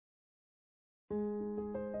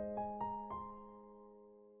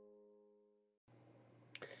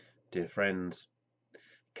Dear friends,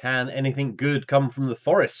 can anything good come from the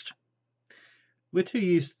forest? We're too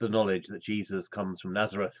used to the knowledge that Jesus comes from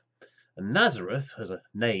Nazareth, and Nazareth, as a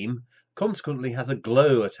name, consequently has a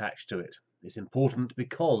glow attached to it. It's important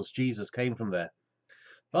because Jesus came from there.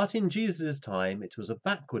 But in Jesus' time, it was a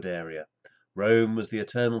backward area. Rome was the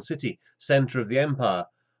eternal city, centre of the empire.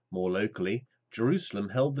 More locally, Jerusalem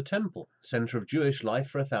held the temple, centre of Jewish life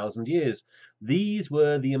for 1,000 years. These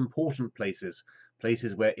were the important places,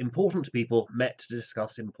 places where important people met to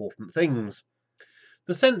discuss important things.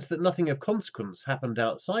 The sense that nothing of consequence happened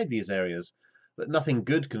outside these areas, that nothing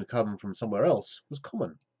good could come from somewhere else, was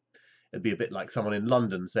common. It'd be a bit like someone in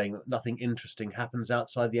London saying that nothing interesting happens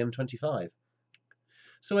outside the M25.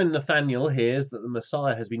 So when Nathanael hears that the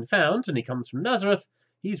Messiah has been found and he comes from Nazareth,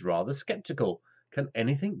 he's rather sceptical. Can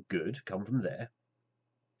anything good come from there?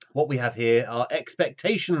 What we have here are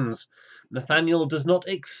expectations. Nathanael does not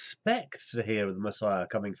expect to hear of the Messiah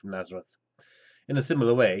coming from Nazareth. In a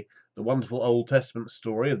similar way, the wonderful Old Testament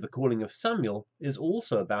story of the calling of Samuel is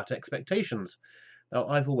also about expectations. Now,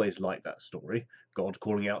 I've always liked that story, God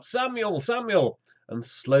calling out, "Samuel, Samuel!" and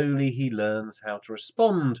slowly he learns how to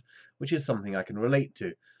respond, which is something I can relate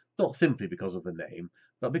to, not simply because of the name,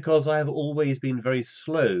 but because I have always been very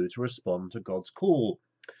slow to respond to God's call.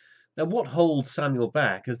 Now, what holds Samuel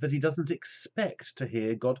back is that he doesn't expect to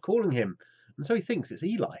hear God calling him, and so he thinks it's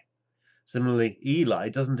Eli. Similarly, Eli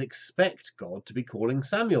doesn't expect God to be calling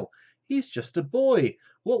Samuel. He's just a boy.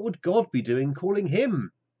 What would God be doing calling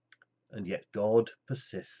him? And yet God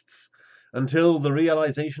persists until the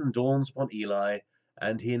realization dawns upon Eli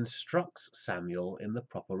and he instructs Samuel in the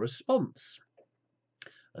proper response.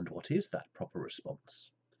 And what is that proper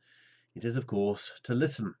response? It is, of course, to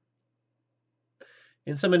listen.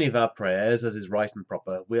 In so many of our prayers, as is right and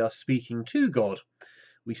proper, we are speaking to God.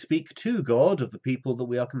 We speak to God of the people that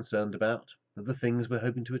we are concerned about, of the things we're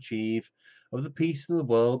hoping to achieve, of the peace in the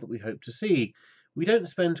world that we hope to see. We don't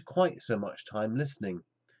spend quite so much time listening.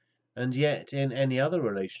 And yet, in any other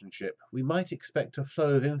relationship, we might expect a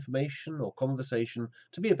flow of information or conversation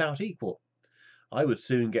to be about equal. I would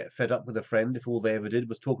soon get fed up with a friend if all they ever did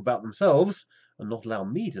was talk about themselves and not allow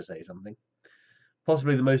me to say something.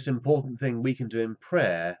 Possibly the most important thing we can do in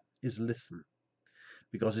prayer is listen,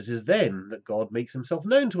 because it is then that God makes himself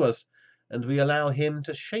known to us, and we allow him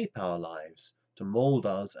to shape our lives, to mould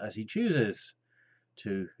us as he chooses,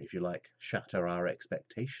 to, if you like, shatter our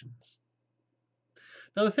expectations.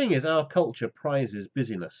 Now, the thing is, our culture prizes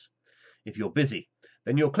busyness. If you're busy,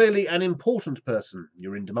 then you're clearly an important person.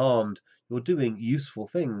 You're in demand. You're doing useful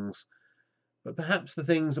things. But perhaps the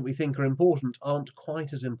things that we think are important aren't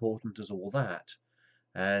quite as important as all that.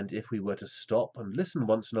 And if we were to stop and listen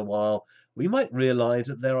once in a while, we might realize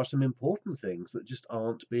that there are some important things that just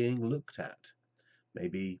aren't being looked at.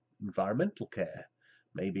 Maybe environmental care.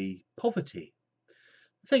 Maybe poverty.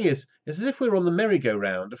 The thing is, it's as if we were on the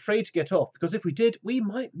merry-go-round, afraid to get off, because if we did, we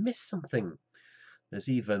might miss something. There's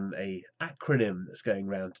even an acronym that's going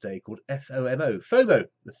around today called FOMO,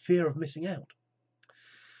 the fear of missing out.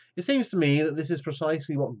 It seems to me that this is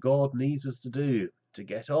precisely what God needs us to do, to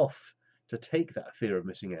get off, to take that fear of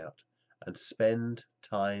missing out, and spend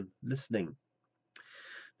time listening.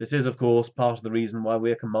 This is, of course, part of the reason why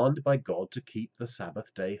we are commanded by God to keep the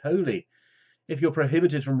Sabbath day holy. If you're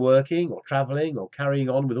prohibited from working or travelling or carrying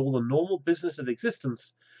on with all the normal business of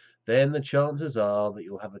existence, then the chances are that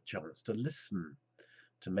you'll have a chance to listen,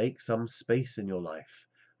 to make some space in your life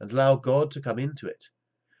and allow God to come into it.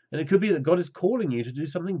 And it could be that God is calling you to do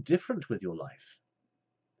something different with your life.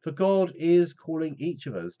 For God is calling each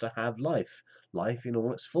of us to have life, life in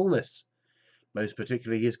all its fullness. Most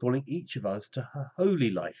particularly, he is calling each of us to a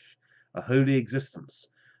holy life, a holy existence,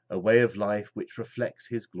 a way of life which reflects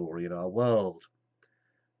his glory in our world.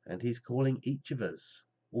 And he's calling each of us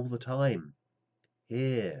all the time,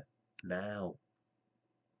 here, now.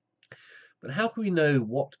 But how can we know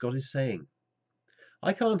what God is saying?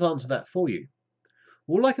 I can't answer that for you.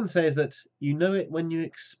 All I can say is that you know it when you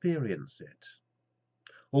experience it.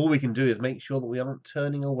 All we can do is make sure that we aren't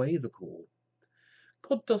turning away the call.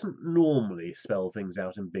 God doesn't normally spell things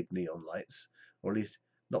out in big neon lights, or at least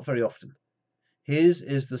not very often. His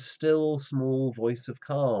is the still, small voice of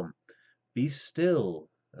calm. Be still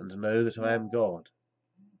and know that I am God.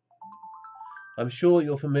 I'm sure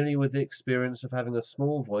you're familiar with the experience of having a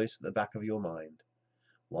small voice at the back of your mind.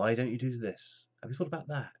 Why don't you do this? Have you thought about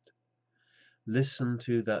that? Listen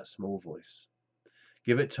to that small voice.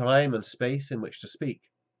 Give it time and space in which to speak.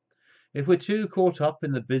 If we're too caught up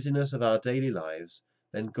in the busyness of our daily lives,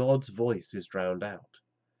 then God's voice is drowned out.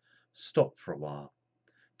 Stop for a while.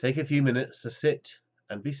 Take a few minutes to sit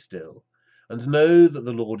and be still and know that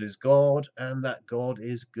the Lord is God, and that God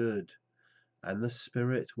is good, and the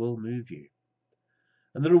Spirit will move you.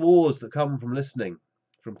 And the rewards that come from listening,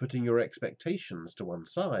 from putting your expectations to one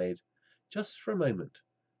side, just for a moment,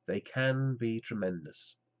 they can be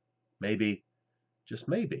tremendous. Maybe, just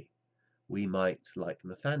maybe, we might, like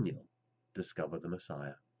Nathanael, discover the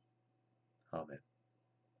Messiah. Amen.